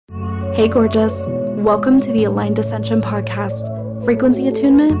Hey gorgeous, welcome to the Aligned Ascension podcast, frequency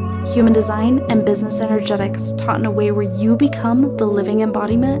attunement, human design, and business energetics taught in a way where you become the living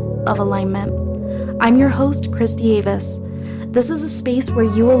embodiment of alignment. I'm your host, Christy Avis. This is a space where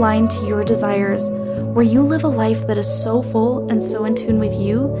you align to your desires, where you live a life that is so full and so in tune with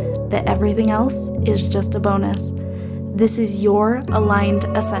you that everything else is just a bonus. This is your Aligned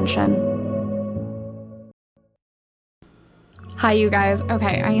Ascension. Hi, you guys.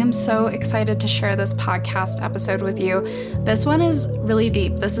 Okay, I am so excited to share this podcast episode with you. This one is really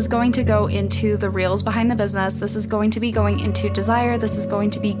deep. This is going to go into the reels behind the business. This is going to be going into desire. This is going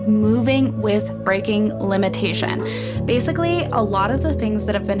to be moving with breaking limitation. Basically, a lot of the things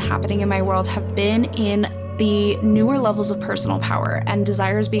that have been happening in my world have been in the newer levels of personal power and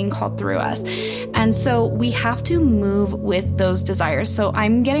desires being called through us. And so we have to move with those desires. So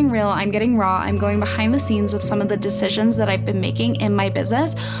I'm getting real, I'm getting raw, I'm going behind the scenes of some of the decisions that I've been making in my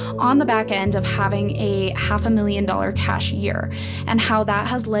business on the back end of having a $500,000 cash year, and how that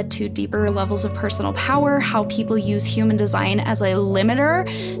has led to deeper levels of personal power, how people use human design as a limiter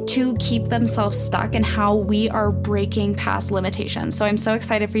to keep themselves stuck, and how we are breaking past limitations. So I'm so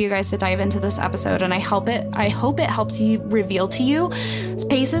excited for you guys to dive into this episode, and I hope it helps you reveal to you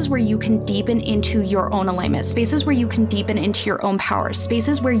spaces where you can deepen into your own alignment, spaces where you can deepen into your own power,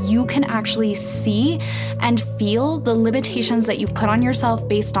 spaces where you can actually see and feel the limitations that you've put on yourself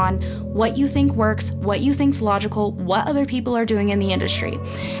based on what you think works, what you think's logical, what other people are doing in the industry.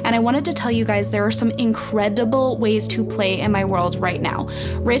 And I wanted to tell you guys there are some incredible ways to play in my world right now.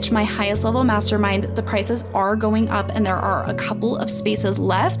 Rich, my highest level mastermind, the prices are going up and there are a couple of spaces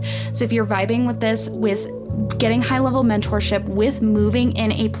left. So if you're vibing with this, with getting high level mentorship, with moving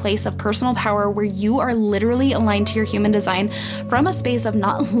in a place of personal power where you are literally aligned to your human design from a space of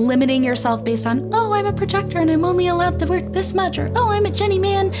not limiting yourself based on, oh, I'm a projector and I'm only allowed to work this much, or oh, I'm a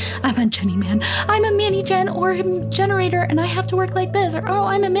Manny Gen or a generator and I have to work like this, or oh,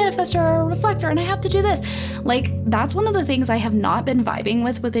 I'm a manifestor or a reflector and I have to do this. Like, that's one of the things I have not been vibing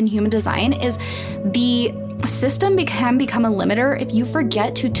with within human design, is the system can become a limiter if you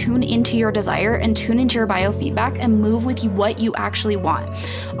forget to tune into your desire and tune into your biofeedback and move with what you actually want.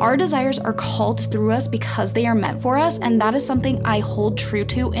 Our desires are called through us because they are meant for us, and that is something I hold true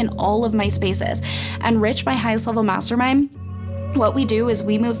to in all of my spaces. And Rich, my highest level mastermind, what we do is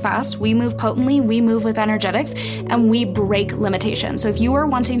we move fast, we move potently, we move with energetics, and we break limitations. So if you are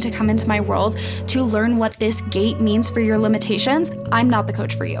wanting to come into my world to learn what this gate means for your limitations, I'm not the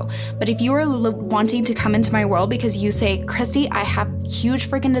coach for you. But if you are wanting to come into my world because you say, Christy, I have huge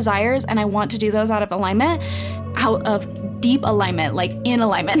freaking desires and I want to do those out of alignment, out of deep alignment, like in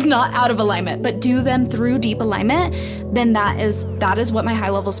alignment, not out of alignment, but do them through deep alignment, then that is what my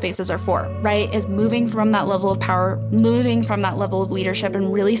high level spaces are for, right? Is moving from that level of power, moving from that level of leadership,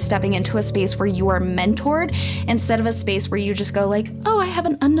 and really stepping into a space where you are mentored instead of a space where you just go like, oh, I have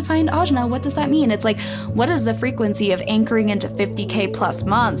an undefined ajna. What does that mean? It's like, what is the frequency of anchoring into 50K plus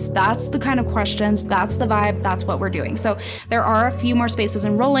months? That's the kind of questions, that's the vibe, that's what we're doing. So there are a few more spaces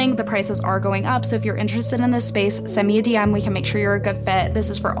enrolling. The prices are going up. So if you're interested in this space, send me a DM. We can make sure you're a good fit. This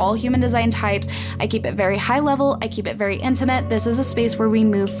is for all human design types. I keep it very high level. I keep it very intimate. This is a space where we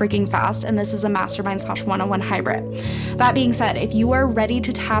move freaking fast, and this is a mastermind / one-on-one hybrid. That being said, if you are ready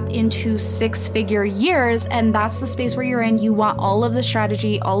to tap into 6-figure years, and that's the space where you're in, you want all of the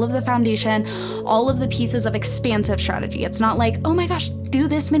strategy, all of the foundation, all of the pieces of expansive strategy. It's not like, oh my gosh, do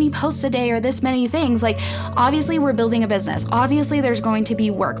this many posts a day or this many things. Like, obviously we're building a business. Obviously there's going to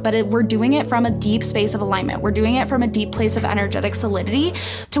be work, but we're doing it from a deep space of alignment. We're doing it from a deep place of energetic solidity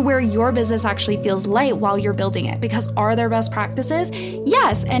to where your business actually feels light while you're building it. Because are there best practices?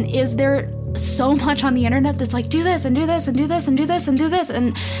 Yes. And is there so much on the internet that's like, do this and do this and do this and do this and do this?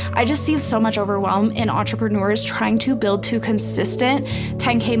 And I just see so much overwhelm in entrepreneurs trying to build to consistent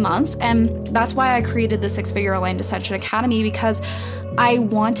 10K months. And that's why I created the 6-Figure Aligned Ascension Academy, because I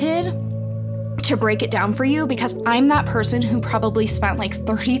wanted to break it down for you, because I'm that person who probably spent like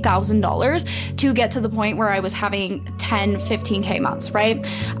 $30,000 to get to the point where I was having 10, 15K months, right?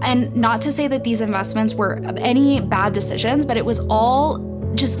 And not to say that these investments were any bad decisions, but it was all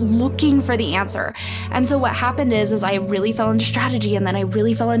just looking for the answer. And so what happened is I really fell into strategy, and then I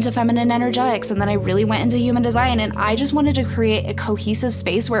really fell into feminine energetics, and then I really went into human design. And I just wanted to create a cohesive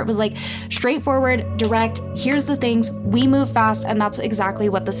space where it was like straightforward, direct, here's the things, we move fast. And that's exactly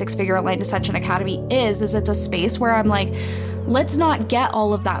what the 6-Figure Aligned Ascension Academy is it's a space where I'm like, let's not get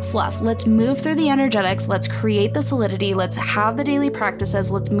all of that fluff. Let's move through the energetics. Let's create the solidity. Let's have the daily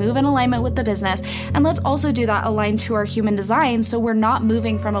practices. Let's move in alignment with the business. And let's also do that aligned to our human design. So we're not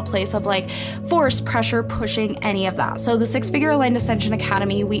moving from a place of like force, pressure, pushing, any of that. So the Six Figure Aligned Ascension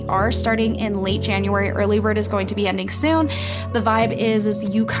Academy, we are starting in late January. Early bird is going to be ending soon. The vibe is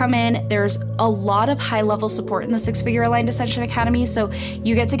you come in, there's a lot of high level support in the Six Figure Aligned Ascension Academy. So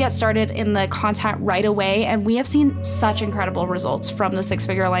you get to get started in the content right away. And we have seen such incredible results from the Six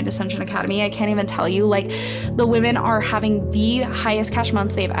Figure Aligned Ascension Academy. I can't even tell you, like, the women are having the highest cash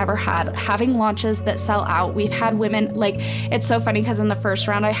months they've ever had, having launches that sell out. We've had women, like, it's so funny because in the first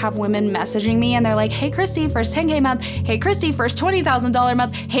round, I have women messaging me and they're like, hey, Christy, first 10K month. Hey, Christy, first $20,000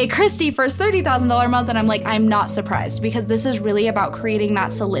 month. Hey, Christy, first $30,000 month. And I'm like, I'm not surprised, because this is really about creating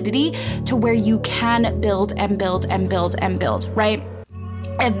that solidity to where you can build and build and build and build, right?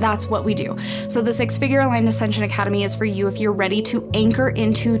 And that's what we do. So the Six Figure Aligned Ascension Academy is for you if you're ready to anchor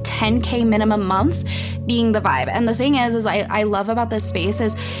into 10K minimum months being the vibe. And the thing is I love about this space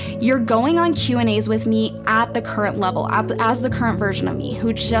is you're going on Q&As with me at the current level, as the current version of me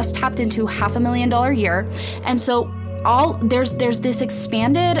who just tapped into $500,000 a year. And so there's this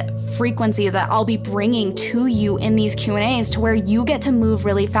expanded frequency that I'll be bringing to you in these Q&As to where you get to move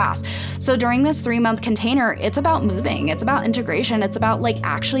really fast. So during this 3-month container, it's about moving, it's about integration, it's about like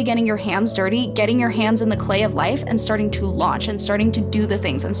actually getting your hands dirty, getting your hands in the clay of life and starting to launch and starting to do the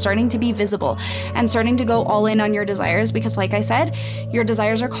things and starting to be visible and starting to go all in on your desires. Because like I said, your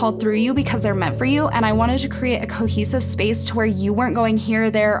desires are called through you because they're meant for you. And I wanted to create a cohesive space to where you weren't going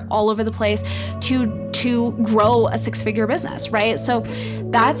here, there, all over the place to grow a six-figure business, right? So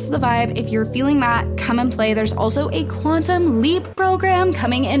that's the vibe. If you're feeling that, come and play. There's also a Quantum Leap program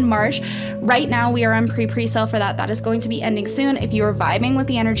coming in March. Right now, we are on pre-sale for that. That is going to be ending soon. If you're vibing with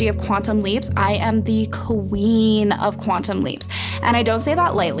the energy of Quantum Leaps, I am the queen of Quantum Leaps. And I don't say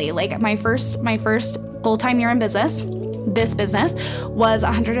that lightly. Like my first full-time year in business, this business was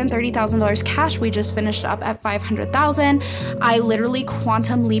 $130,000 cash. We just finished up at $500,000. I literally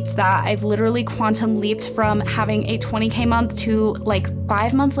quantum leaped that. I've literally quantum leaped from having a 20K month to like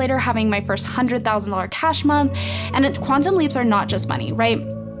 5 months later having my first $100,000 cash month. And quantum leaps are not just money, right?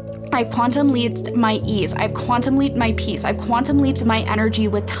 I've quantum leaped my ease. I've quantum leaped my peace. I've quantum leaped my energy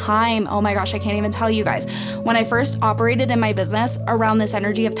with time. Oh my gosh, I can't even tell you guys. When I first operated in my business around this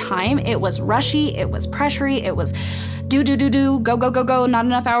energy of time, it was rushy, it was pressury, it was do, go, not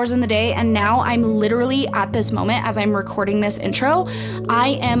enough hours in the day. And now I'm literally at this moment, as I'm recording this intro,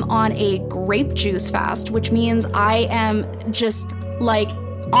 I am on a grape juice fast, which means I am just like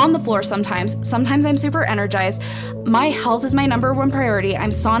on the floor sometimes. Sometimes I'm super energized. My health is my number one priority.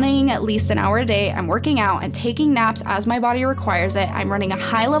 I'm saunaing at least an hour a day. I'm working out and taking naps as my body requires it. I'm running a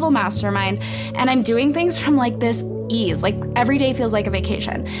high-level mastermind, and I'm doing things from like this ease. Like every day feels like a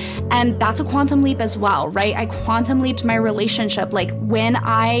vacation. And that's a quantum leap as well, right? I quantum leaped my relationship. Like when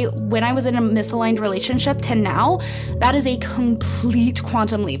I was in a misaligned relationship to now, that is a complete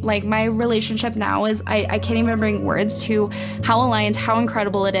quantum leap. Like my relationship now is, I can't even bring words to how aligned, how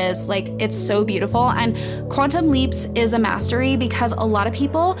incredible it is. Like it's so beautiful. And quantum leaps is a mastery because a lot of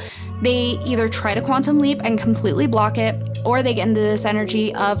people, they either try to quantum leap and completely block it, or they get into this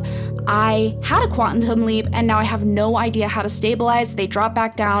energy of, I had a quantum leap and now I have no idea how to stabilize. They drop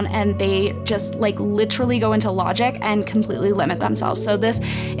back down and they just like literally go into logic and completely limit themselves. So this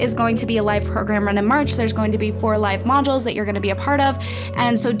is going to be a live program run in March. There's going to be 4 live modules that you're going to be a part of.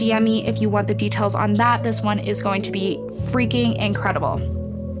 And so DM me if you want the details on that. This one is going to be freaking incredible.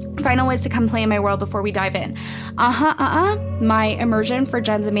 Final ways to come play in my world before we dive in. My immersion for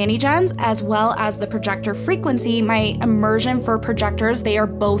gens and mani gens, as well as the projector frequency, my immersion for projectors, they are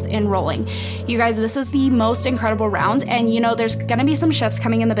both enrolling. You guys, this is the most incredible round. And you know, there's going to be some shifts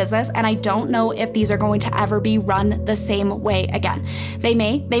coming in the business, and I don't know if these are going to ever be run the same way again. They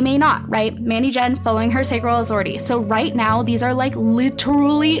may not, right? Mani Gen following her sacral authority. So right now, these are like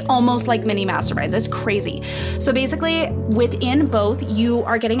literally almost like mini masterminds. It's crazy. So basically within both, you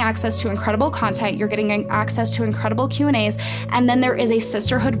are getting access to incredible content. You're getting access to incredible Q&As. And then there is a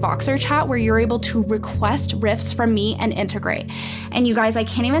sisterhood Voxer chat where you're able to request riffs from me and integrate. And you guys, I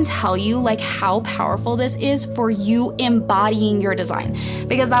can't even tell you like how powerful this is for you embodying your design,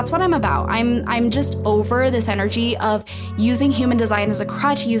 because that's what I'm about. I'm just over this energy of using human design as a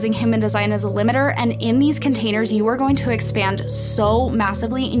crutch, using human design as a limiter. And in these containers, you are going to expand so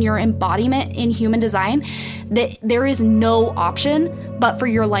massively in your embodiment in human design that there is no option but for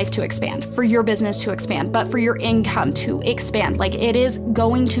your life to expand, for your business to expand, but for your income to expand. Like it is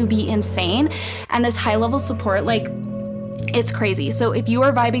going to be insane. And this high level support, like It's crazy. So if you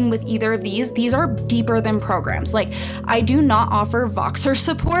are vibing with either of these are deeper than programs. Like, I do not offer Voxer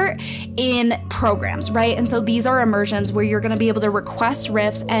support in programs, right? And so these are immersions where you're going to be able to request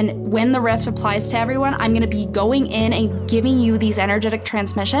rifts, and when the rift applies to everyone, I'm going to be going in and giving you these energetic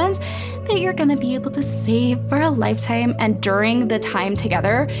transmissions that you're going to be able to save for a lifetime. And during the time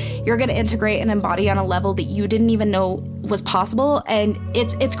together, you're going to integrate and embody on a level that you didn't even know was possible. And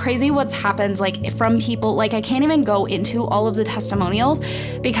it's crazy what's happened, like, from people. Like, I can't even go into all of the testimonials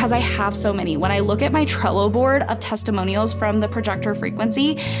because I have so many. When I look at my Trello board of testimonials from the projector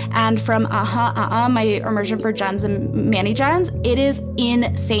frequency and from my immersion for gens and mani gens, it is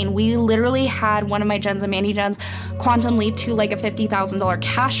insane. We literally had one of my gens and mani gens quantum leap to like a $50,000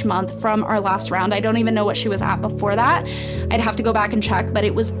 cash month from our last round. I don't even know what she was at before that. I'd have to go back and check, but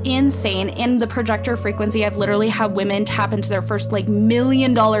it was insane. In the projector frequency, I've literally had women tap into their first like $1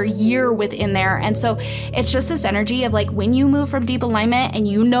 million year within there. And so it's just this energy of like, when you move from deep alignment and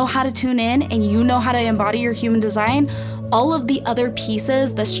you know how to tune in and you know how to embody your human design, all of the other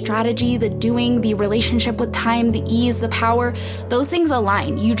pieces, the strategy, the doing, the relationship with time, the ease, the power, those things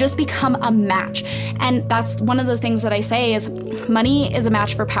align. You just become a match. And that's one of the things that I say is money is a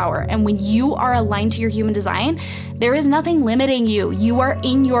match for power. And when you are aligned to your human design, there is nothing limiting you. You are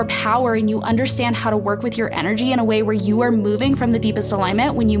in your power and you understand how to work with your energy in a way where you are moving from the deepest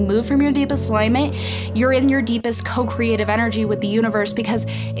alignment. When you move from your deepest alignment, you're in your deepest co-creative energy with the universe, because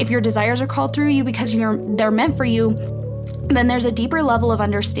if your desires are called through you because they're meant for you, then there's a deeper level of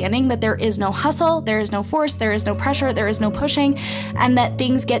understanding that there is no hustle, there is no force, there is no pressure, there is no pushing, and that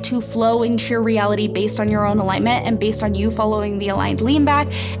things get to flow into your reality based on your own alignment and based on you following the aligned lean back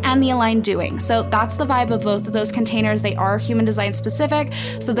and the aligned doing. So that's the vibe of both of those containers. They are human design specific.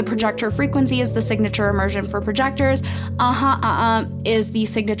 So the projector frequency is the signature immersion for projectors. Is the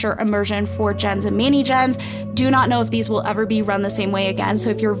signature immersion for gens and mani gens. Do not know if these will ever be run the same way again. So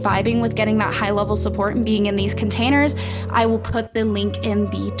if you're vibing with getting that high level support and being in these containers, I will put the link in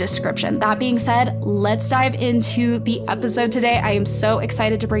the description. That being said, let's dive into the episode today. I am so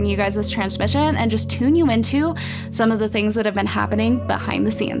excited to bring you guys this transmission and just tune you into some of the things that have been happening behind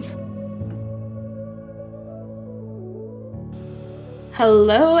the scenes.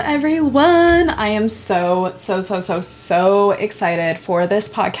 Hello, everyone. I am so excited for this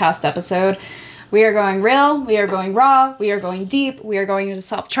podcast episode. We are going real, we are going raw, we are going deep, we are going into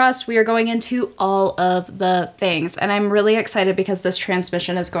self-trust, we are going into all of the things. And I'm really excited because this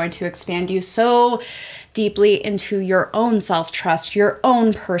transmission is going to expand you so deeply into your own self-trust, your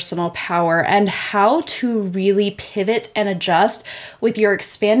own personal power, and how to really pivot and adjust with your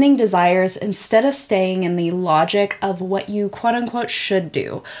expanding desires instead of staying in the logic of what you quote unquote should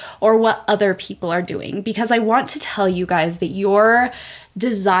do or what other people are doing. Because I want to tell you guys that your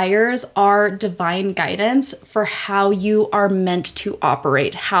desires are divine guidance for how you are meant to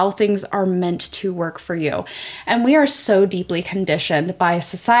operate, how things are meant to work for you. And we are so deeply conditioned by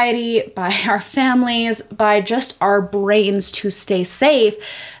society, by our families, by just our brains to stay safe,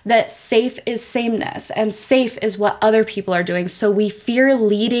 that safe is sameness and safe is what other people are doing. So we fear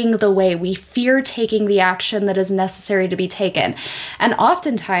leading the way. We fear taking the action that is necessary to be taken. And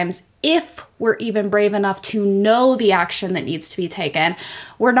oftentimes, if we're even brave enough to know the action that needs to be taken,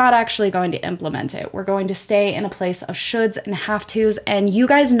 we're not actually going to implement it. We're going to stay in a place of shoulds and have tos. And you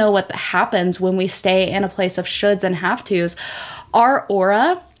guys know what happens when we stay in a place of shoulds and have tos. Our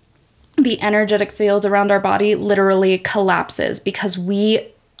aura, the energetic field around our body, literally collapses because we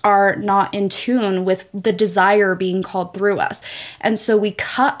are not in tune with the desire being called through us. And so we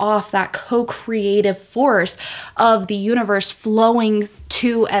cut off that co-creative force of the universe flowing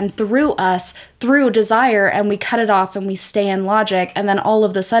to and through us through desire, and we cut it off and we stay in logic, and then all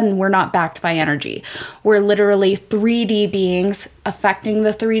of a sudden we're not backed by energy. We're literally 3D beings affecting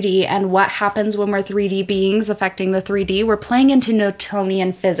the 3D, and what happens when we're 3D beings affecting the 3D? We're playing into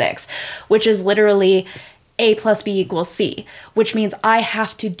Newtonian physics, which is literally A plus B equals C, which means I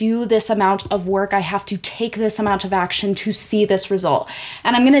have to do this amount of work. I have to take this amount of action to see this result.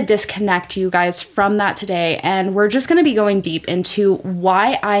 And I'm going to disconnect you guys from that today. And we're just going to be going deep into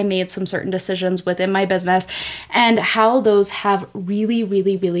why I made some certain decisions within my business and how those have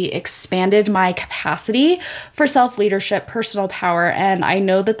really expanded my capacity for self-leadership, personal power. And I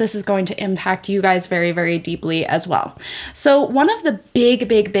know that this is going to impact you guys very deeply as well. So one of the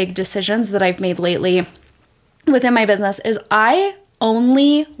big decisions that I've made lately within my business is I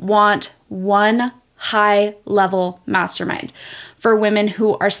only want 100% high level mastermind for women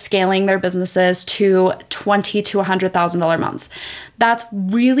who are scaling their businesses to $20,000 to $100,000 months. That's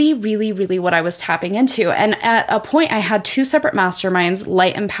really, really, really what I was tapping into. And at a point, I had two separate masterminds,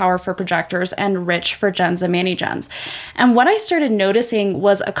 Light and Power for projectors and Rich for gens and mani gens. And what I started noticing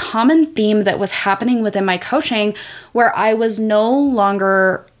was a common theme that was happening within my coaching, where I was no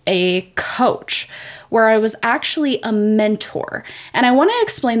longer a coach, where I was actually a mentor. And I want to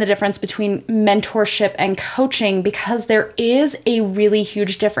explain the difference between mentorship and coaching, because there is a really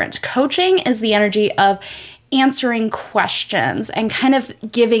huge difference. Coaching is the energy of answering questions and kind of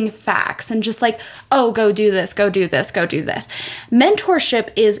giving facts and just like, oh, go do this, go do this, go do this. Mentorship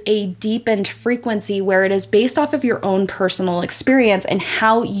is a deepened frequency where it is based off of your own personal experience and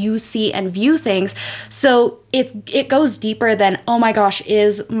how you see and view things. So it goes deeper than, oh my gosh,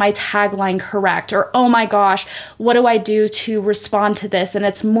 is my tagline correct? Or, oh my gosh, what do I do to respond to this? And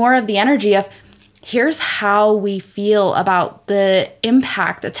it's more of the energy of, here's how we feel about the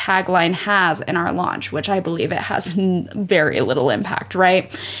impact a tagline has in our launch, which I believe it has very little impact,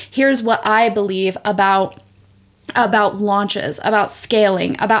 right? Here's what I believe about launches, about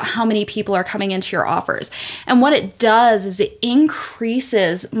scaling, about how many people are coming into your offers. And what it does is it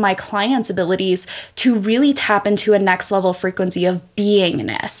increases my clients' abilities to really tap into a next level frequency of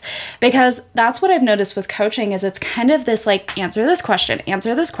beingness. Because that's what I've noticed with coaching is it's kind of this like, answer this question,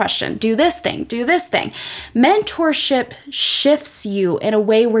 do this thing, do this thing. Mentorship shifts you in a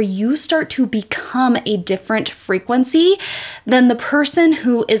way where you start to become a different frequency than the person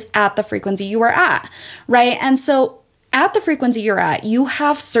who is at the frequency you are at, right? And so at the frequency you're at, you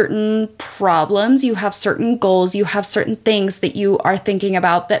have certain problems, you have certain goals, you have certain things that you are thinking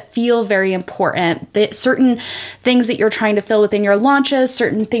about that feel very important, that certain things that you're trying to fill within your launches,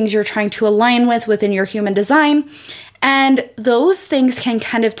 certain things you're trying to align with within your human design. And those things can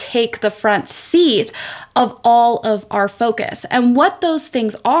kind of take the front seat of all of our focus. And what those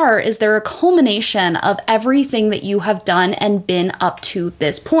things are is they're a culmination of everything that you have done and been up to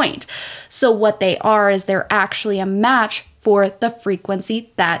this point. So what they are is they're actually a match for the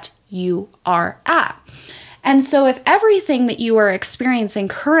frequency that you are at. And so if everything that you are experiencing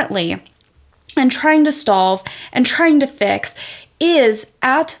currently and trying to solve and trying to fix is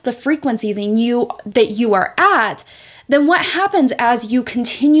at the frequency that you are at, then what happens as you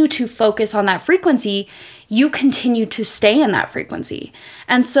continue to focus on that frequency, you continue to stay in that frequency.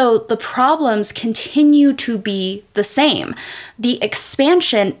 And so the problems continue to be the same. The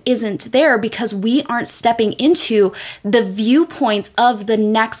expansion isn't there because we aren't stepping into the viewpoints of the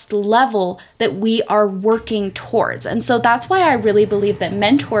next level that we are working towards. And so that's why I really believe that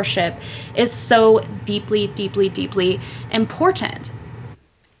mentorship is so deeply, deeply, deeply important.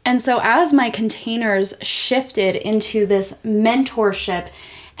 And so as my containers shifted into this mentorship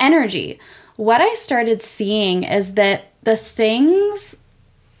energy, what I started seeing is that the things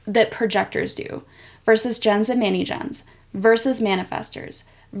that projectors do versus gens and mani gens versus manifestors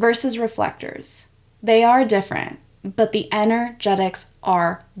versus reflectors, they are different, but the energetics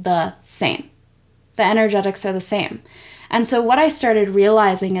are the same. The energetics are the same. And so what I started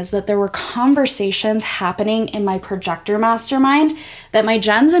realizing is that there were conversations happening in my projector mastermind that my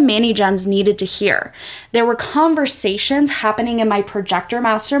gens and mani gens needed to hear. There were conversations happening in my projector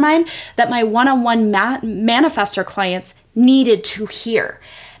mastermind that my one-on-one manifestor clients needed to hear,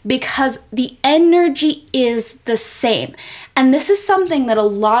 because the energy is the same. And this is something that a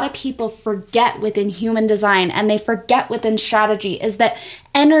lot of people forget within human design and they forget within strategy, is that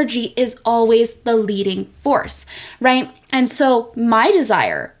energy is always the leading force, right? And so my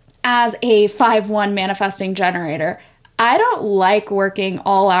desire as a 5/1 manifesting generator, I don't like working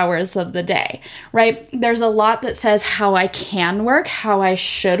all hours of the day, right? There's a lot that says how I can work, how I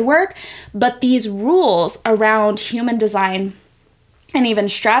should work, but these rules around human design and even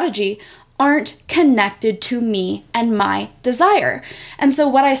strategy aren't connected to me and my desire. And so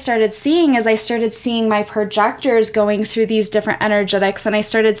what I started seeing is I started seeing my projectors going through these different energetics, and I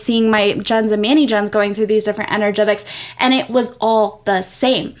started seeing my gens and mani gens going through these different energetics, and it was all the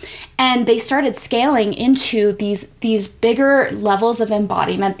same. And they started scaling into these bigger levels of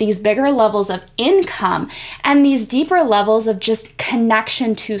embodiment, these bigger levels of income, and these deeper levels of just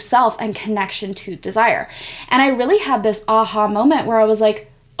connection to self and connection to desire. And I really had this aha moment where I was like,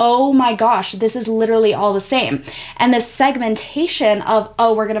 oh my gosh, this is literally all the same. And this segmentation of,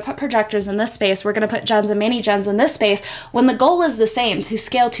 oh, we're going to put projectors in this space, we're going to put gens and mani gens in this space, when the goal is the same, to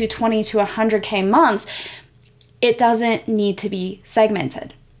scale to 20 to 100K months, it doesn't need to be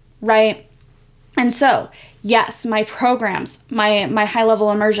segmented, right? And so, yes, my programs, my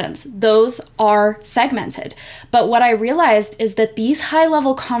high-level immersions, those are segmented. But what I realized is that these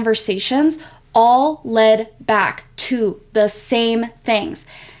high-level conversations all led back to the same things.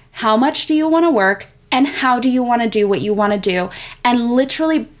 How much do you want to work, and how do you want to do what you want to do? And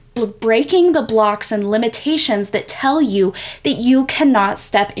literally breaking the blocks and limitations that tell you that you cannot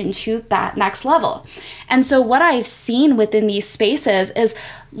step into that next level. And so what I've seen within these spaces is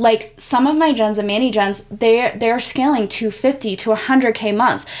like some of my gens and mani gens, they're scaling to 50 to 100K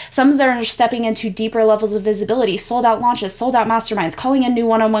months. Some of them are stepping into deeper levels of visibility, sold out launches, sold out masterminds, calling in new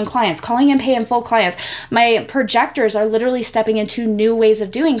one-on-one clients, calling in pay in full clients. My projectors are literally stepping into new ways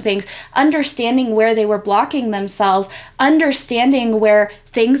of doing things, understanding where they were blocking themselves, understanding where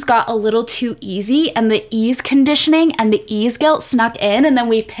things got a little too easy and the ease conditioning and the ease guilt snuck in, and then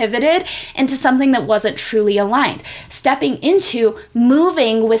we pivoted into something that wasn't truly aligned. Stepping into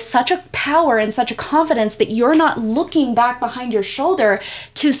moving with such a power and such a confidence that you're not looking back behind your shoulder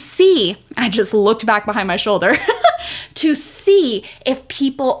to see, I just looked back behind my shoulder, to see if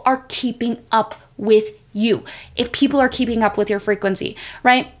people are keeping up with you, if people are keeping up with your frequency,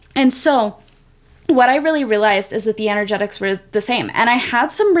 right? And so what I really realized is that the energetics were the same. And I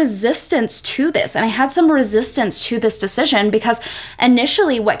had some resistance to this. And I had some resistance to this decision because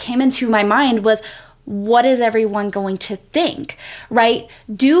initially what came into my mind was, what is everyone going to think, right?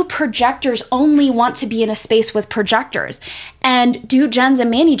 Do projectors only want to be in a space with projectors? And do gens and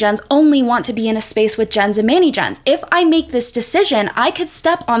mani gens only want to be in a space with gens and mani gens? If I make this decision, I could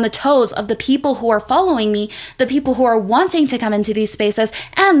step on the toes of the people who are following me, the people who are wanting to come into these spaces,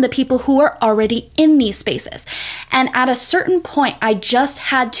 and the people who are already in these spaces. And at a certain point, I just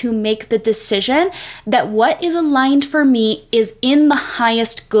had to make the decision that what is aligned for me is in the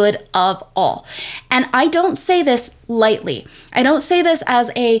highest good of all. And I don't say this lightly. I don't say this as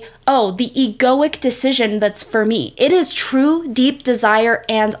the egoic decision that's for me. It is true, deep desire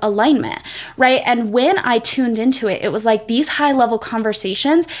and alignment, right? And when I tuned into it, it was like these high level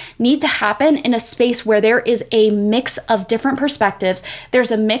conversations need to happen in a space where there is a mix of different perspectives.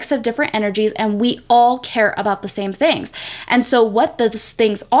 There's a mix of different energies, and we all care about the same things. And so what those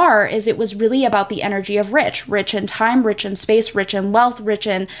things are is it was really about the energy of rich in time, rich in space, rich in wealth, rich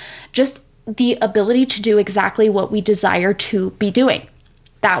in just the ability to do exactly what we desire to be doing.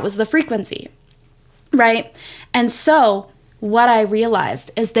 That was the frequency, right? And so what I realized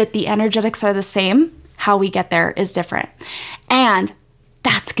is that the energetics are the same. How we get there is different. And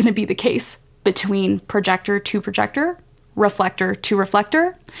that's going to be the case between projector to projector, reflector to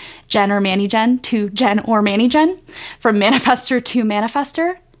reflector, gen or mani gen to gen or mani gen, from manifestor to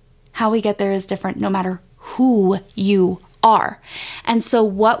manifestor. How we get there is different no matter who you are. And so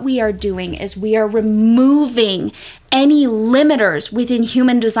what we are doing is we are removing any limiters within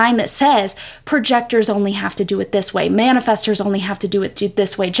human design that says projectors only have to do it this way, manifestors only have to do it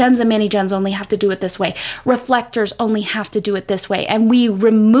this way, gens and mani gens only have to do it this way, reflectors only have to do it this way. And we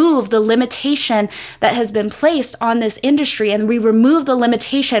remove the limitation that has been placed on this industry, and we remove the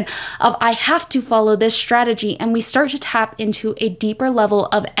limitation of I have to follow this strategy, and we start to tap into a deeper level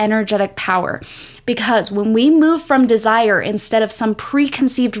of energetic power. Because when we move from desire instead of some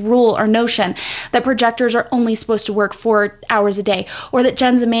preconceived rule or notion that projectors are only supposed to work 4 hours a day, or that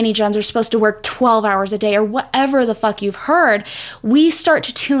gens and mani gens are supposed to work 12 hours a day, or whatever the fuck you've heard, we start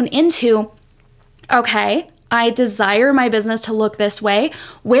to tune into, okay, I desire my business to look this way.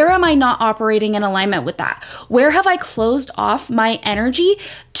 Where am I not operating in alignment with that? Where have I closed off my energy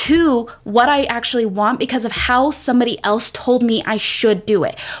to what I actually want because of how somebody else told me I should do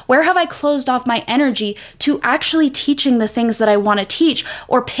it? Where have I closed off my energy to actually teaching the things that I want to teach,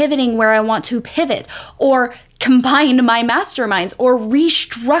 or pivoting where I want to pivot, or combine my masterminds, or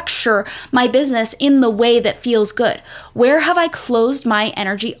restructure my business in the way that feels good? Where have I closed my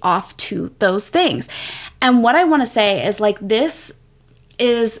energy off to those things? And what I want to say is like, this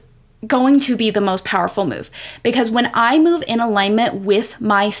is going to be the most powerful move, because when I move in alignment with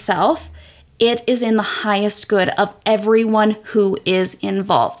myself, it is in the highest good of everyone who is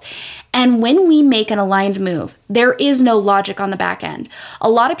involved. And when we make an aligned move, there is no logic on the back end. A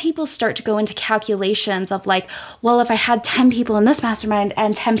lot of people start to go into calculations of like, well, if I had 10 people in this mastermind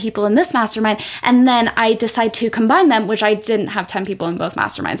and 10 people in this mastermind, and then I decide to combine them, which I didn't have 10 people in both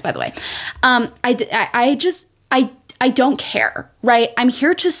masterminds, by the way. I don't care, right? I'm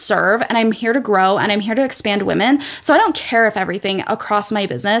here to serve, and I'm here to grow, and I'm here to expand women. So I don't care if everything across my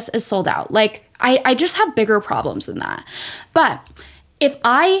business is sold out. Like I just have bigger problems than that. But if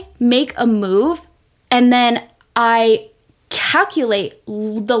I make a move and then I calculate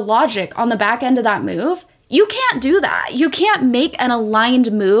the logic on the back end of that move, you can't do that. You can't make an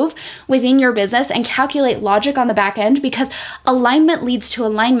aligned move within your business and calculate logic on the back end, because alignment leads to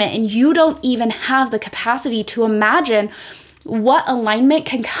alignment, and you don't even have the capacity to imagine what alignment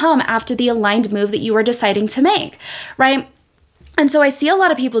can come after the aligned move that you are deciding to make, right? And so I see a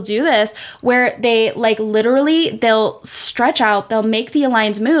lot of people do this where they like literally they'll stretch out, they'll make the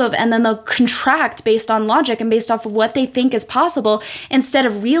aligned move, and then they'll contract based on logic and based off of what they think is possible instead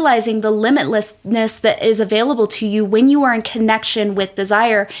of realizing the limitlessness that is available to you when you are in connection with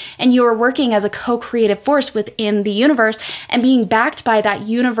desire and you are working as a co-creative force within the universe and being backed by that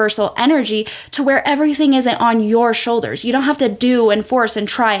universal energy to where everything isn't on your shoulders. You don't have to do and force and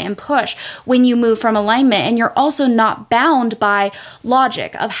try and push when you move from alignment, and you're also not bound by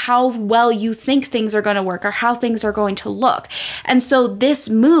logic of how well you think things are going to work or how things are going to look. And so this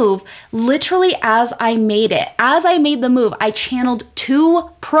move, literally as I made the move, I channeled 2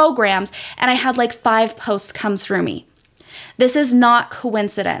 programs and I had like 5 posts come through me. This is not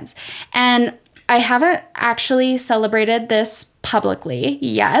coincidence. And I haven't actually celebrated this publicly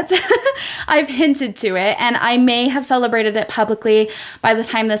yet. I've hinted to it, and I may have celebrated it publicly by the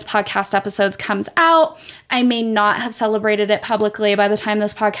time this podcast episode comes out. I may not have celebrated it publicly by the time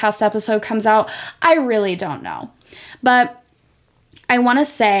this podcast episode comes out. I really don't know. But I want to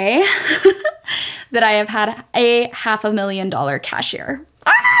say that I have had a $500,000 cash year.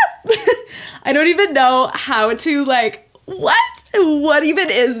 I don't even know how to what even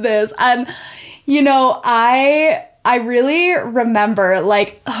is this? And you know, I really remember,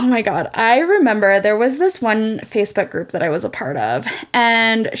 oh my God, I remember there was this one Facebook group that I was a part of,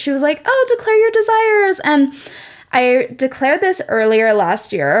 and she was like, oh, declare your desires. And I declared this earlier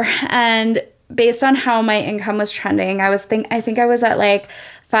last year, and based on how my income was trending, I think I was at like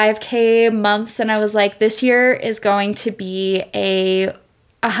 5K months, and I was like, this year is going to be a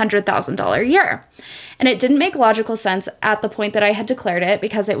 $100,000 year. And it didn't make logical sense at the point that I had declared it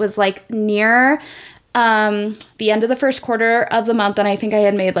because it was like near the end of the first quarter of the month, and I think I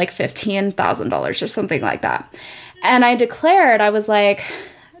had made like $15,000 or something like that. And I declared, I was like,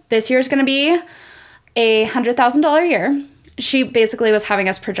 this year is going to be a $100,000 year. She basically was having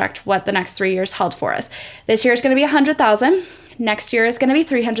us project what the next 3 years held for us. This year is going to be 100,000. Next year is going to be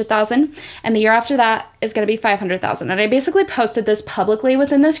 300,000, and the year after that is going to be 500,000. And I basically posted this publicly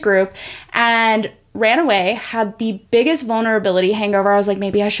within this group and ran away, had the biggest vulnerability hangover. I was like,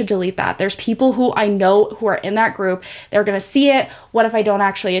 maybe I should delete that. There's people who I know who are in that group. They're going to see it. What if I don't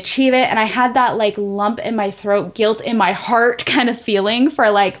actually achieve it? And I had that like lump in my throat, guilt in my heart kind of feeling for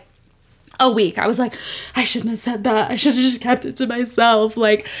like a week. I was like, I shouldn't have said that. I should have just kept it to myself.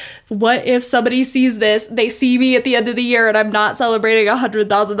 Like, what if somebody sees this, they see me at the end of the year and I'm not celebrating a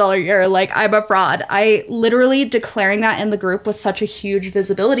 $100,000 year? Like, I'm a fraud. I literally declaring that in the group was such a huge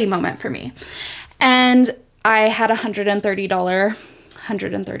visibility moment for me. And I had $130,000.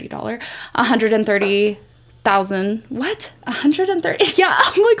 What? 130? Yeah.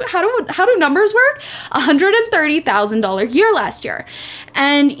 I'm like, how do numbers work? $130,000 year last year.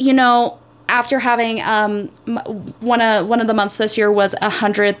 And, you know, after having one of the months this year was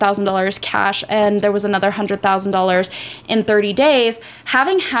 $100,000 cash, and there was another $100,000 in 30 days,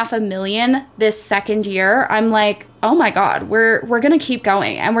 having $500,000 this second year, I'm like, oh my God, we're going to keep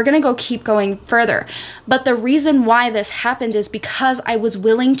going, and we're going to keep going further. But the reason why this happened is because I was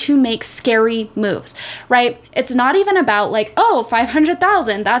willing to make scary moves, right? It's not even about like, oh,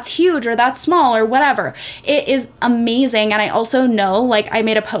 500,000, that's huge or that's small or whatever. It is amazing. And I also know, like, I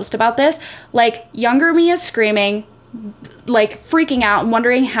made a post about this, like, younger me is screaming, like freaking out and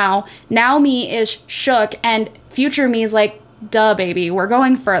wondering how. Now me is shook, and future me is like, duh, baby, we're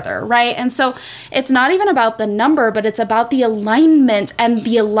going further, right? And so it's not even about the number, but it's about the alignment and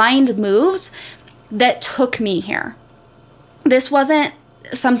the aligned moves that took me here. This wasn't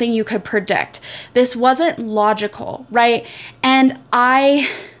something you could predict. This wasn't logical, right? And I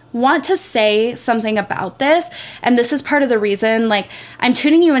want to say something about this, and this is part of the reason, like, I'm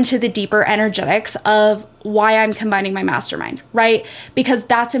tuning you into the deeper energetics of why I'm combining my mastermind, right? Because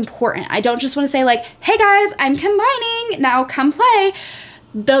that's important. I don't just want to say like, hey guys, I'm combining, now come play.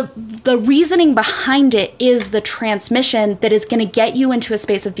 The reasoning behind it is the transmission that is going to get you into a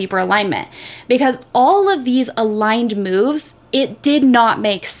space of deeper alignment. Because all of these aligned moves, it did not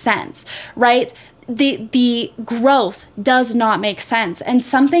make sense, right? The growth does not make sense. And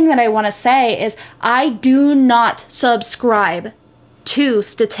something that I want to say is I do not subscribe to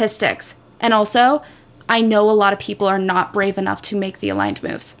statistics. And also, I know a lot of people are not brave enough to make the aligned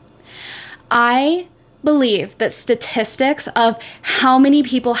moves. I believe that statistics of how many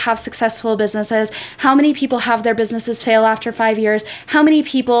people have successful businesses, how many people have their businesses fail after 5 years, how many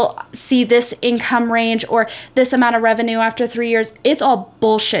people see this income range or this amount of revenue after 3 years, it's all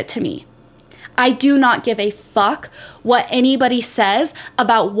bullshit to me. I do not give a fuck what anybody says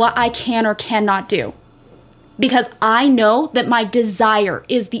about what I can or cannot do. because I know that my desire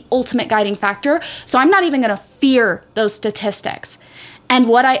is the ultimate guiding factor. So I'm not even going to fear those statistics. And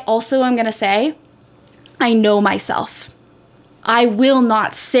what I also am going to say, I know myself. I will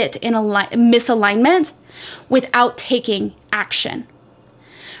not sit in a misalignment without taking action.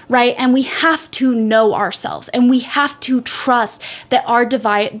 Right? And we have to know ourselves, and we have to trust that our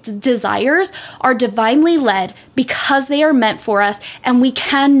desires are divinely led because they are meant for us, and we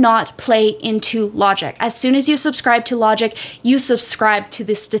cannot play into logic. As soon as you subscribe to logic, you subscribe to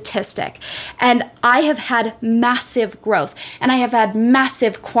the statistic. And I have had massive growth, and I have had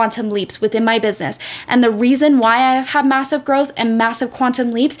massive quantum leaps within my business. And the reason why I have had massive growth and massive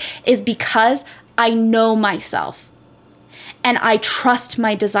quantum leaps is because I know myself. And I trust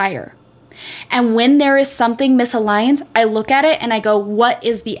my desire. And when there is something misaligned, I look at it and I go, what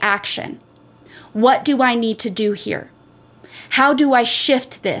is the action? What do I need to do here? How do I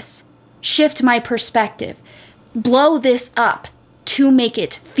shift this? Shift my perspective. Blow this up to make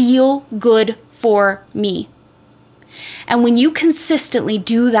it feel good for me. And when you consistently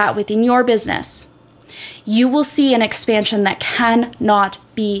do that within your business, you will see an expansion that cannot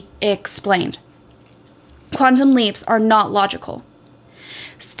be explained. Quantum leaps are not logical.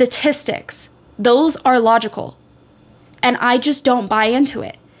 Statistics, those are logical. And I just don't buy into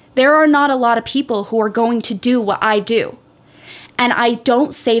it. There are not a lot of people who are going to do what I do. And I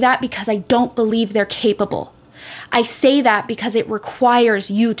don't say that because I don't believe they're capable. I say that because it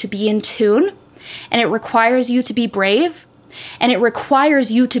requires you to be in tune, and it requires you to be brave, and it requires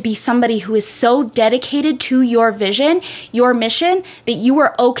you to be somebody who is so dedicated to your vision, your mission, that you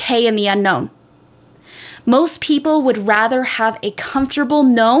are okay in the unknown. Most people would rather have a comfortable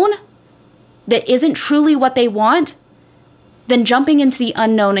known that isn't truly what they want than jumping into the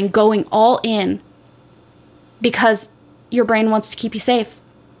unknown and going all in because your brain wants to keep you safe.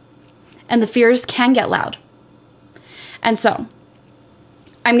 And the fears can get loud. And so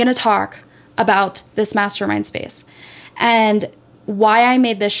I'm going to talk about this mastermind space and why I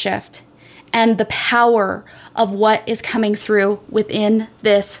made this shift and the power of what is coming through within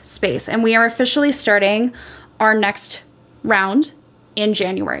this space. And we are officially starting our next round in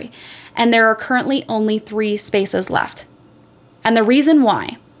January. And there are currently only 3 spaces left. And the reason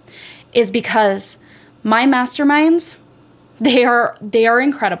why is because my masterminds, they are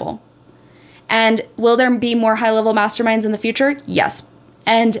incredible. And will there be more high-level masterminds in the future? Yes.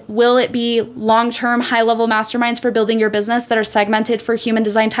 And will it be long-term high-level masterminds for building your business that are segmented for human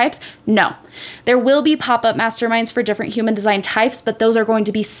design types? No. There will be pop-up masterminds for different human design types, but those are going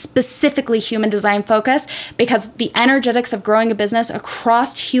to be specifically human design focused because the energetics of growing a business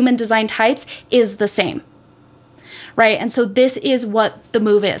across human design types is the same. Right? And so this is what the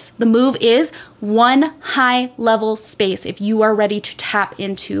move is. The move is one high level space if you are ready to tap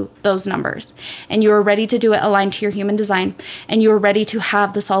into those numbers and you are ready to do it aligned to your human design and you are ready to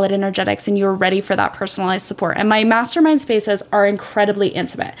have the solid energetics and you're ready for that personalized support. And my mastermind spaces are incredibly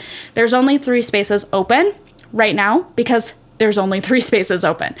intimate. There's only 3 spaces open right now because there's only 3 spaces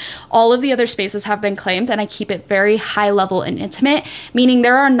open. All of the other spaces have been claimed and I keep it very high level and intimate, meaning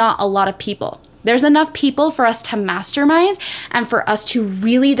there are not a lot of people. There's enough people for us to mastermind and for us to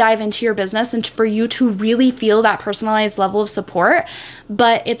really dive into your business and for you to really feel that personalized level of support.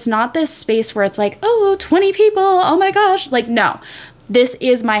 But it's not this space where it's like, oh, 20 people, oh my gosh. Like, no, this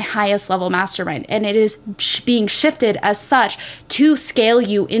is my highest level mastermind. And it is being shifted as such to scale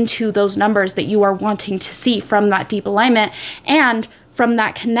you into those numbers that you are wanting to see from that deep alignment and from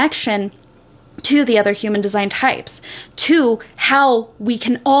that connection to the other human design types, to how we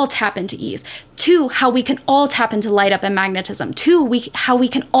can all tap into ease, to how we can all tap into light up and magnetism, to how we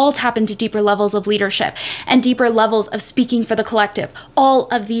can all tap into deeper levels of leadership and deeper levels of speaking for the collective, all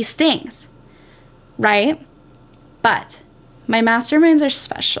of these things, right? But my masterminds are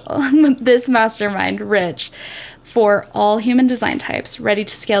special. This mastermind, Rich, for all human design types, ready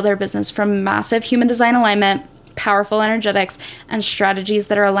to scale their business from massive human design alignment, powerful energetics, and strategies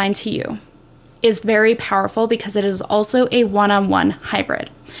that are aligned to you, is very powerful because it is also a one-on-one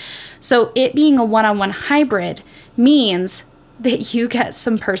hybrid. So it being a one-on-one hybrid means that you get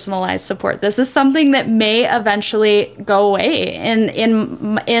some personalized support. This is something that may eventually go away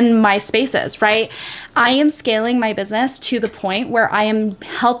in my spaces, right? I am scaling my business to the point where I am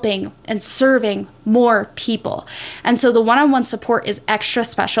helping and serving more people. And so the one-on-one support is extra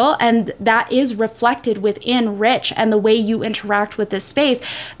special, and that is reflected within Rich and the way you interact with this space,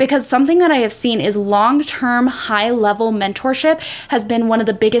 because something that I have seen is long-term high-level mentorship has been one of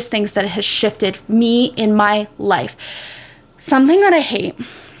the biggest things that has shifted me in my life. Something that I hate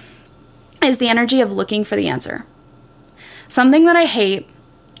is the energy of looking for the answer. Something that I hate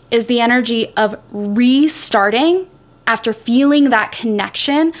is the energy of restarting after feeling that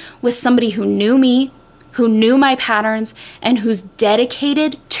connection with somebody who knew me, who knew my patterns, and who's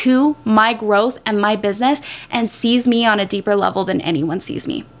dedicated to my growth and my business and sees me on a deeper level than anyone sees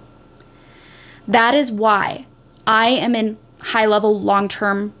me. That is why I am in high-level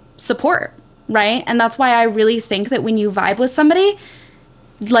long-term support, right? And that's why I really think that when you vibe with somebody,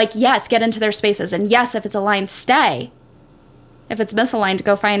 like, yes, get into their spaces. And yes, if it's aligned, stay. If it's misaligned,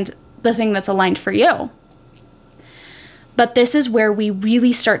 go find the thing that's aligned for you. But this is where we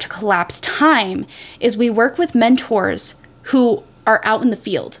really start to collapse time, is we work with mentors who are out in the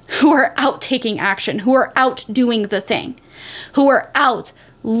field, who are out taking action, who are out doing the thing, who are out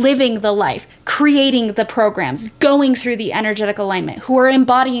living the life, creating the programs, going through the energetic alignment, who are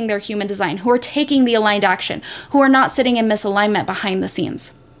embodying their human design, who are taking the aligned action, who are not sitting in misalignment behind the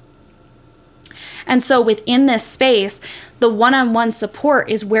scenes. And so within this space, the one-on-one support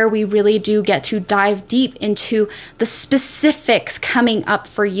is where we really do get to dive deep into the specifics coming up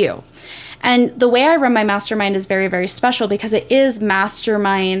for you. And the way I run my mastermind is very, very special because it is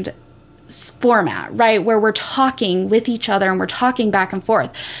mastermind format, right? Where we're talking with each other and we're talking back and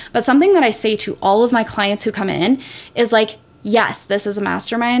forth. But something that I say to all of my clients who come in is like, yes, this is a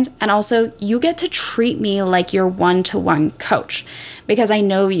mastermind. And also you get to treat me like your one-to-one coach because I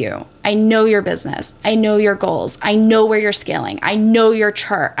know you. I know your business. I know your goals. I know where you're scaling. I know your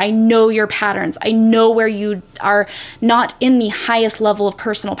chart. I know your patterns. I know where you are not in the highest level of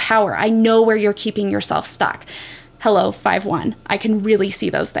personal power. I know where you're keeping yourself stuck. Hello, 5-1. I can really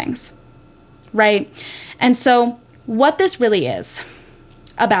see those things, right? And so what this really is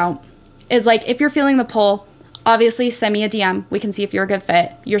about is like, if you're feeling the pull, obviously send me a DM. We can see if you're a good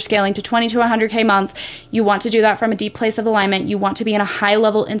fit. You're scaling to 20 to 100K months. You want to do that from a deep place of alignment. You want to be in a high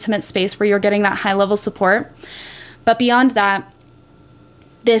level intimate space where you're getting that high level support. But beyond that,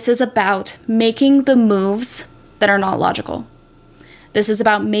 this is about making the moves that are not logical. This is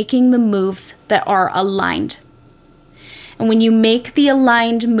about making the moves that are aligned. And when you make the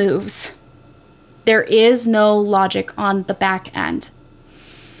aligned moves, there is no logic on the back end.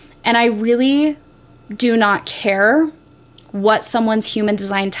 And I really do not care what someone's human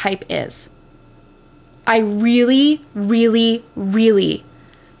design type is. I really, really, really,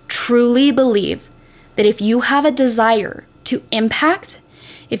 truly believe that if you have a desire to impact,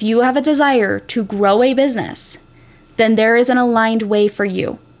 if you have a desire to grow a business, then there is an aligned way for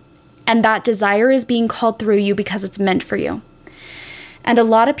you. And that desire is being called through you because it's meant for you. And a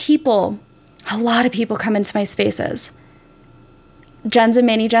lot of people come into my spaces. Gens and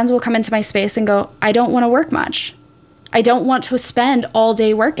mini gens will come into my space and go, I don't want to work much. I don't want to spend all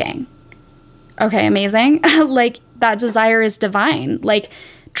day working. Okay, amazing. Like, that desire is divine. Like,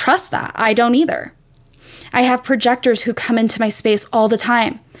 trust that. I don't either. I have projectors who come into my space all the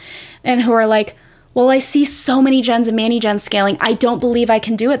time and who are like, well, I see so many gens and mani gens scaling. I don't believe I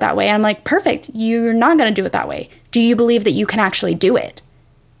can do it that way. And I'm like, perfect. You're not going to do it that way. Do you believe that you can actually do it?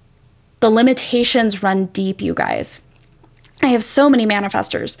 The limitations run deep, you guys. I have so many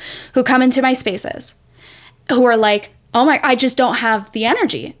manifestors who come into my spaces who are like, oh my, I just don't have the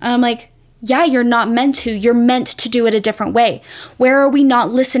energy. And I'm like, yeah, you're not meant to. You're meant to do it a different way. Where are we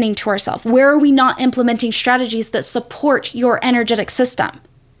not listening to ourselves? Where are we not implementing strategies that support your energetic system?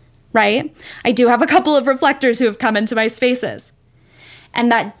 Right? I do have a couple of reflectors who have come into my spaces.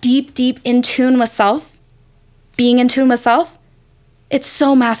 And that deep, deep in tune with self, being in tune with self, it's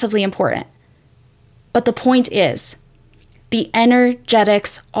so massively important. But the point is, the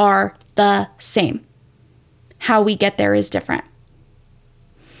energetics are the same. How we get there is different.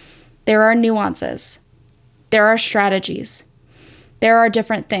 There are nuances. There are strategies. There are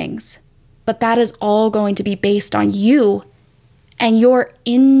different things. But that is all going to be based on you and your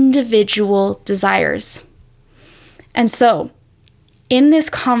individual desires. And so, in this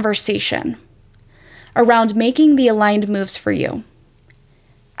conversation around making the aligned moves for you,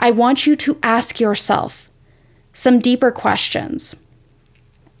 I want you to ask yourself some deeper questions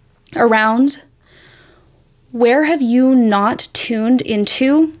around, where have you not tuned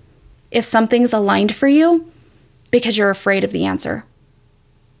into if something's aligned for you because you're afraid of the answer?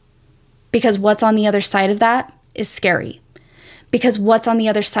 Because what's on the other side of that is scary. Because what's on the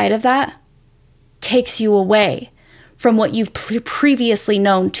other side of that takes you away from what you've previously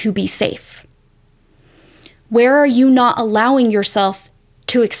known to be safe. Where are you not allowing yourself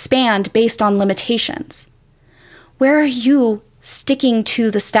to expand based on limitations? Where are you sticking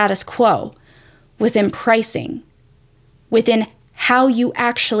to the status quo within pricing, within how you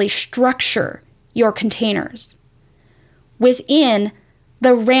actually structure your containers, within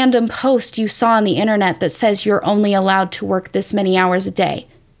the random post you saw on the internet that says you're only allowed to work this many hours a day?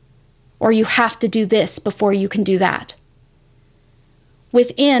 or you have to do this before you can do that.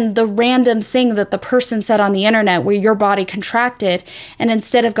 Within the random thing that the person said on the internet where your body contracted, and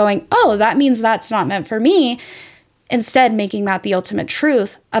instead of going, oh, that means that's not meant for me, instead making that the ultimate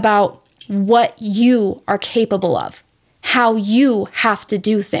truth about what you are capable of, how you have to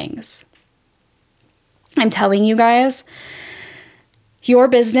do things. I'm telling you guys, your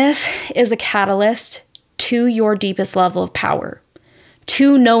business is a catalyst to your deepest level of power,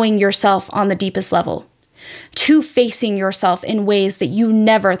 to knowing yourself on the deepest level, to facing yourself in ways that you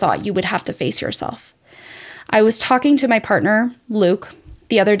never thought you would have to face yourself. I was talking to my partner, Luke,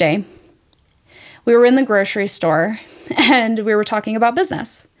 the other day. We were in the grocery store and we were talking about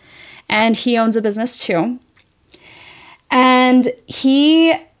business. And he owns a business too. And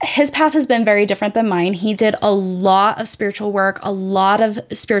his path has been very different than mine. He did a lot of spiritual work, a lot of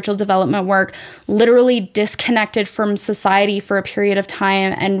spiritual development work, literally disconnected from society for a period of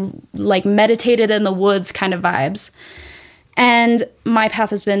time and like meditated in the woods kind of vibes. And my path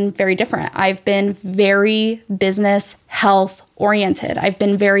has been very different. I've been very business, health oriented. I've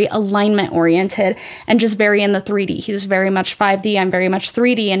been very alignment oriented and just very in the 3D. He's very much 5D. I'm very much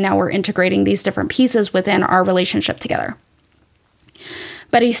 3D. And now we're integrating these different pieces within our relationship together.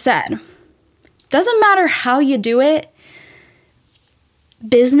 But he said, doesn't matter how you do it,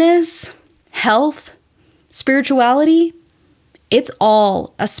 business, health, spirituality, it's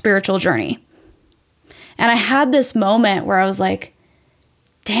all a spiritual journey. And I had this moment where I was like,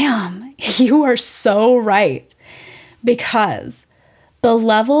 damn, you are so right. Because the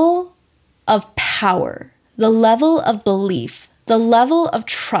level of power, the level of belief, the level of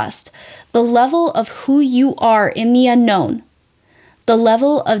trust, the level of who you are in the unknown, the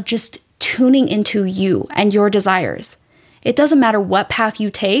level of just tuning into you and your desires. It doesn't matter what path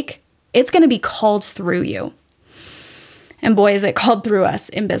you take, it's going to be called through you. And boy, is it called through us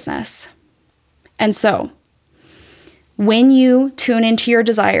in business. And so, when you tune into your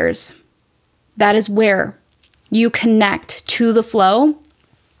desires, that is where you connect to the flow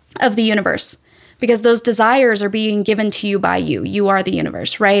of the universe. Because those desires are being given to you by you. You are the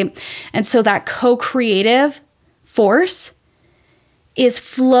universe, right? And so that co-creative force is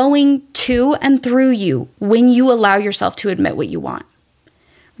flowing to and through you when you allow yourself to admit what you want.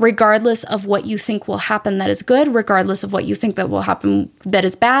 Regardless of what you think will happen that is good, regardless of what you think that will happen that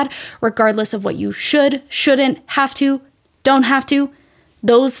is bad, regardless of what you should, shouldn't, have to, don't have to,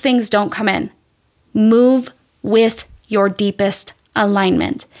 those things don't come in. Move with your deepest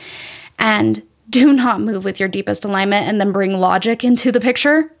alignment. And do not move with your deepest alignment and then bring logic into the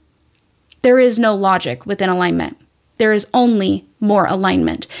picture. There is no logic within alignment. There is only more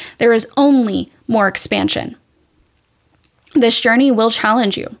alignment. There is only more expansion. This journey will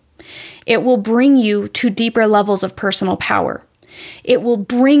challenge you. It will bring you to deeper levels of personal power. It will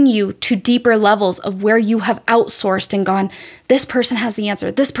bring you to deeper levels of where you have outsourced and gone, this person has the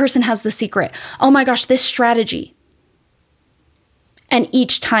answer. This person has the secret. Oh my gosh, this strategy. And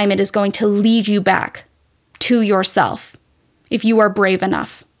each time it is going to lead you back to yourself if you are brave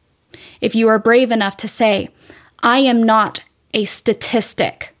enough. If you are brave enough to say, I am not a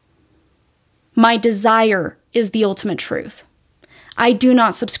statistic. My desire is the ultimate truth. I do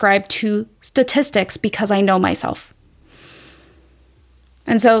not subscribe to statistics because I know myself.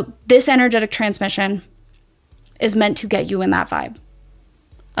 And so this energetic transmission is meant to get you in that vibe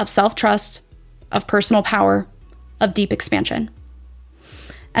of self-trust, of personal power, of deep expansion.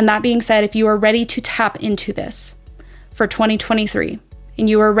 And that being said, if you are ready to tap into this for 2023, and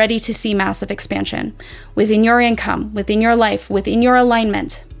you are ready to see massive expansion within your income, within your life, within your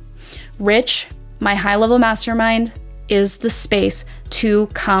alignment, Rich, my high-level mastermind, is the space to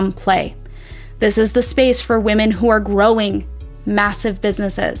come play. This is the space for women who are growing massive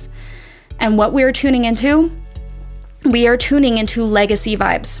businesses. And what we are tuning into, we are tuning into legacy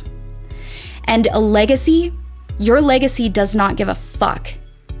vibes. And a legacy, your legacy does not give a fuck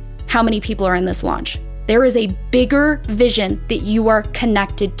how many people are in this launch. There is a bigger vision that you are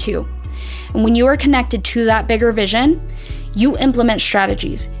connected to. And when you are connected to that bigger vision, you implement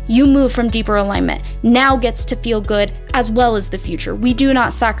strategies. You move from deeper alignment. Now gets to feel good as well as the future. We do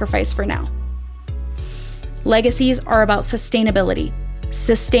not sacrifice for now. Legacies are about sustainability,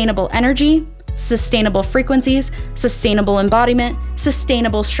 sustainable energy, sustainable frequencies, sustainable embodiment,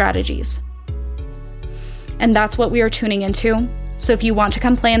 sustainable strategies. And that's what we are tuning into. So if you want to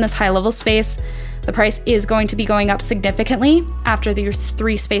come play in this high-level space, the price is going to be going up significantly after these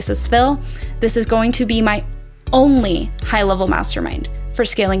 3 spaces fill. This is going to be my only high-level mastermind for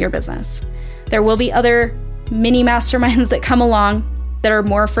scaling your business. There will be other mini masterminds that come along that are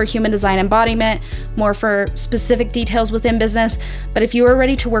more for human design embodiment, more for specific details within business. But if you are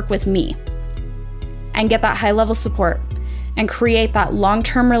ready to work with me and get that high level support and create that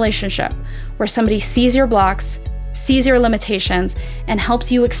long-term relationship where somebody sees your blocks, sees your limitations, and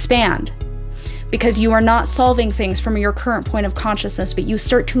helps you expand, because you are not solving things from your current point of consciousness, but you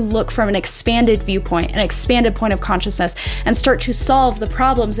start to look from an expanded viewpoint, an expanded point of consciousness, and start to solve the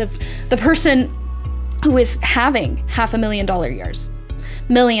problems of the person who is having $500,000 years, $1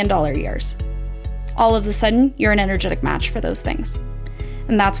 million years. All of a sudden, you're an energetic match for those things.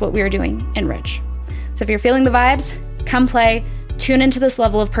 And that's what we are doing in Rich. So if you're feeling the vibes, come play, tune into this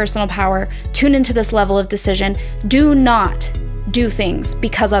level of personal power, tune into this level of decision. Do not do things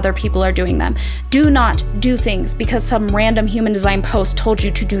because other people are doing them. Do not do things because some random human design post told you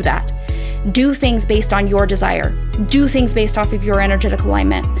to do that. Do things based on your desire. Do things based off of your energetic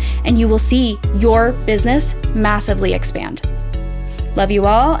alignment, and you will see your business massively expand. Love you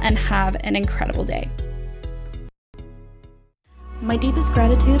all and have an incredible day. My deepest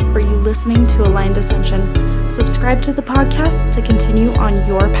gratitude for you listening to Aligned Ascension. Subscribe to the podcast to continue on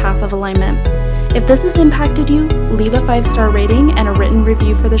your path of alignment. If this has impacted you, leave a 5-star rating and a written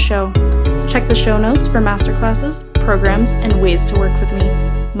review for the show. Check the show notes for masterclasses, programs, and ways to work with me.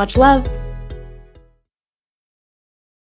 Much love.